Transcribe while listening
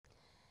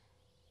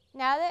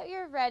Now that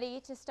you're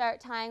ready to start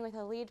tying with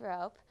a lead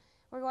rope,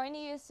 we're going to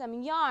use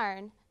some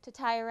yarn to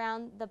tie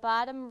around the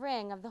bottom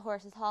ring of the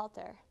horse's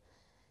halter.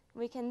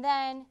 We can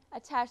then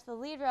attach the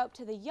lead rope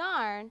to the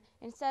yarn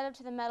instead of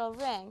to the metal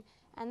ring,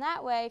 and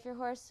that way if your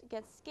horse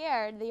gets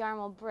scared, the yarn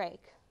will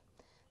break.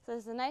 So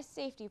this is a nice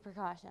safety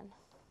precaution.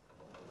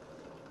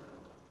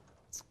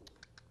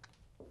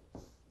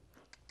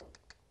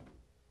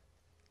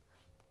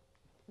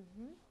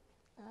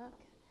 Okay.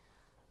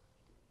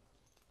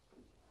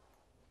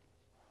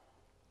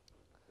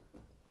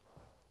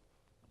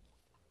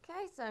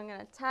 Okay, so I'm going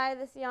to tie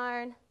this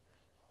yarn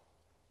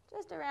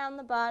just around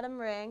the bottom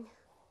ring.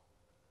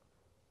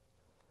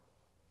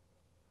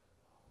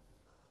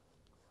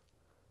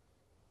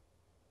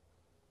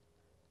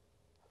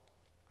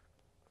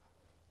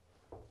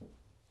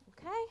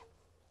 Okay,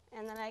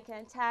 and then I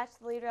can attach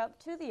the lead rope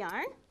to the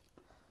yarn.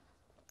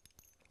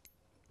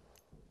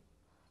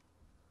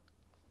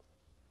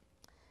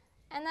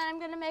 And then I'm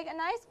going to make a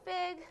nice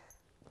big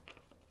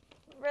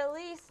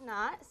release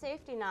knot,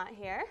 safety knot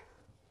here.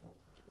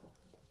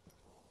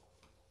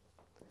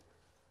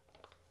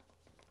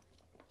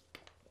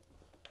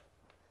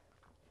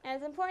 And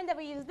it's important that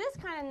we use this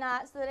kind of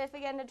knot so that if we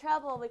get into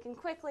trouble, we can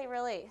quickly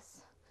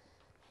release.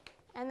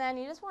 And then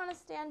you just want to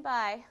stand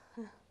by,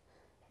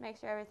 make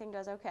sure everything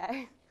goes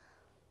okay.